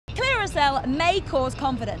Clearasil may cause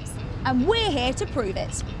confidence, and we're here to prove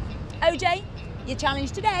it. OJ, your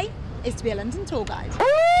challenge today is to be a London tour guide.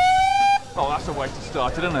 Oh, that's a way to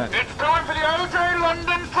start it, isn't it? It's time for the OJ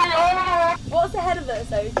London tour! What's ahead of us,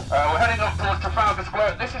 OJ? We're heading up towards Trafalgar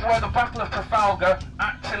Square. This is where the Battle of Trafalgar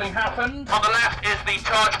actually happened. On the left is the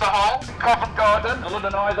Taj Mahal, Covent Garden, the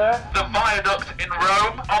London Eye there. The Viaduct in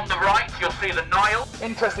Rome. On the right, you'll see the Nile.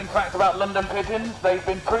 Interesting fact about London pigeons, they've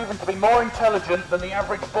been proven to be more intelligent than the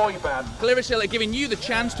average boy band. Clearasil are giving you the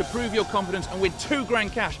chance to prove your confidence and win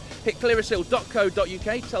 £2 cash. Hit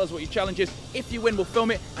clearasil.co.uk, tell us what your challenge is. If you win, we'll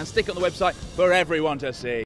film it and stick it on the website for everyone to see.